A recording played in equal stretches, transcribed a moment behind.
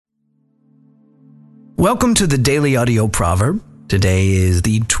Welcome to the Daily Audio Proverb. Today is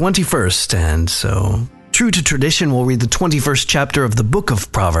the 21st, and so, true to tradition, we'll read the 21st chapter of the book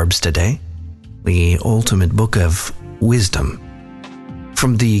of Proverbs today, the ultimate book of wisdom,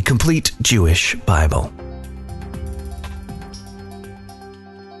 from the complete Jewish Bible.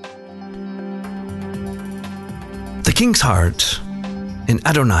 The king's heart, in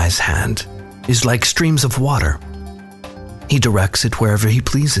Adonai's hand, is like streams of water. He directs it wherever he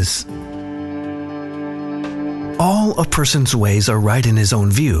pleases. All a person's ways are right in his own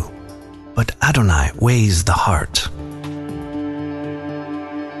view, but Adonai weighs the heart.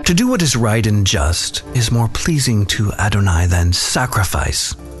 To do what is right and just is more pleasing to Adonai than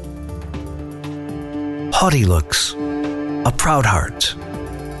sacrifice. Haughty looks, a proud heart,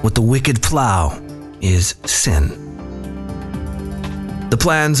 with the wicked plow is sin. The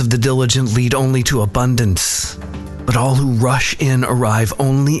plans of the diligent lead only to abundance, but all who rush in arrive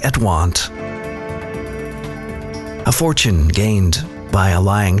only at want. A fortune gained by a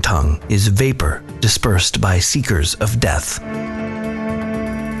lying tongue is vapor dispersed by seekers of death.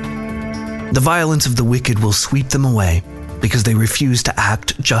 The violence of the wicked will sweep them away because they refuse to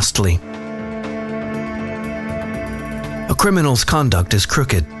act justly. A criminal's conduct is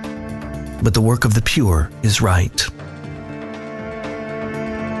crooked, but the work of the pure is right.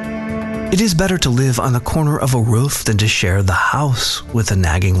 It is better to live on the corner of a roof than to share the house with a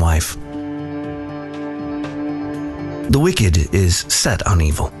nagging wife. The wicked is set on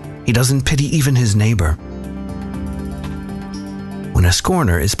evil. He doesn't pity even his neighbor. When a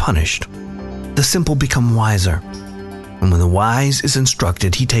scorner is punished, the simple become wiser. And when the wise is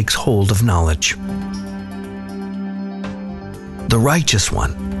instructed, he takes hold of knowledge. The righteous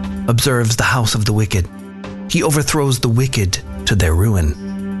one observes the house of the wicked. He overthrows the wicked to their ruin.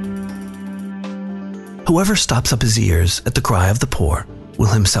 Whoever stops up his ears at the cry of the poor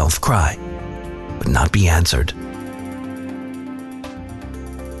will himself cry, but not be answered.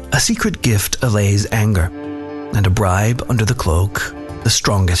 A secret gift allays anger, and a bribe under the cloak the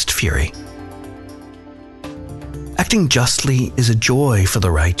strongest fury. Acting justly is a joy for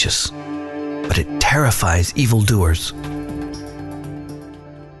the righteous, but it terrifies evildoers.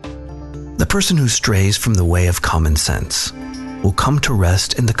 The person who strays from the way of common sense will come to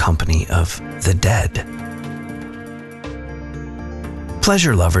rest in the company of the dead.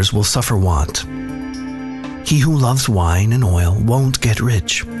 Pleasure lovers will suffer want. He who loves wine and oil won't get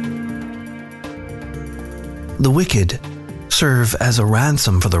rich. The wicked serve as a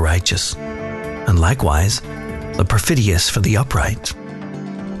ransom for the righteous, and likewise, the perfidious for the upright.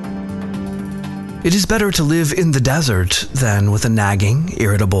 It is better to live in the desert than with a nagging,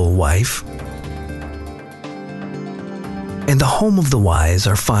 irritable wife. In the home of the wise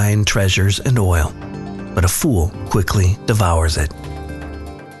are fine treasures and oil, but a fool quickly devours it.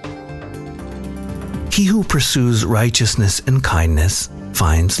 He who pursues righteousness and kindness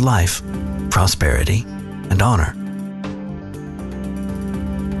finds life, prosperity, and honor.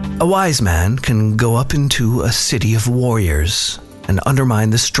 A wise man can go up into a city of warriors and undermine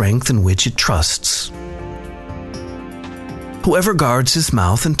the strength in which it trusts. Whoever guards his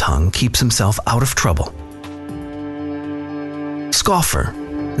mouth and tongue keeps himself out of trouble. Scoffer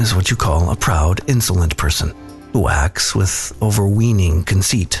is what you call a proud, insolent person who acts with overweening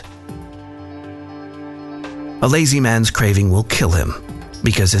conceit. A lazy man's craving will kill him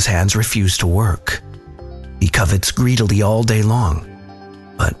because his hands refuse to work. He covets greedily all day long,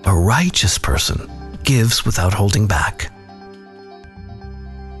 but a righteous person gives without holding back.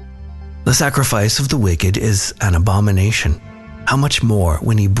 The sacrifice of the wicked is an abomination. How much more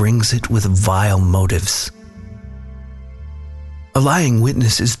when he brings it with vile motives? A lying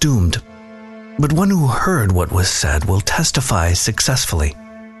witness is doomed, but one who heard what was said will testify successfully.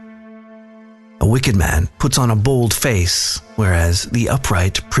 A wicked man puts on a bold face, whereas the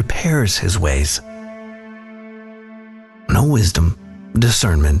upright prepares his ways. No wisdom,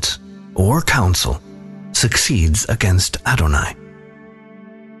 discernment, or counsel succeeds against Adonai.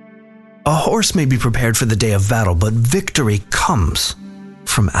 A horse may be prepared for the day of battle, but victory comes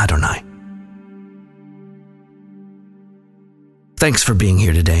from Adonai. Thanks for being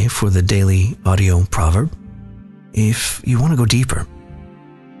here today for the Daily Audio Proverb. If you want to go deeper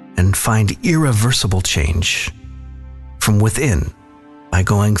and find irreversible change from within by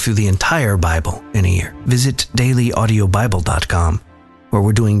going through the entire Bible in a year, visit dailyaudiobible.com, where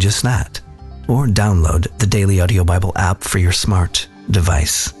we're doing just that, or download the Daily Audio Bible app for your smart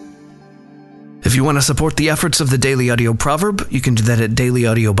device. If you want to support the efforts of the Daily Audio Proverb, you can do that at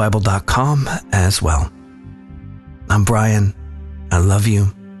dailyaudiobible.com as well. I'm Brian. I love you,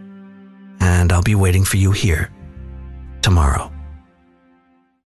 and I'll be waiting for you here tomorrow.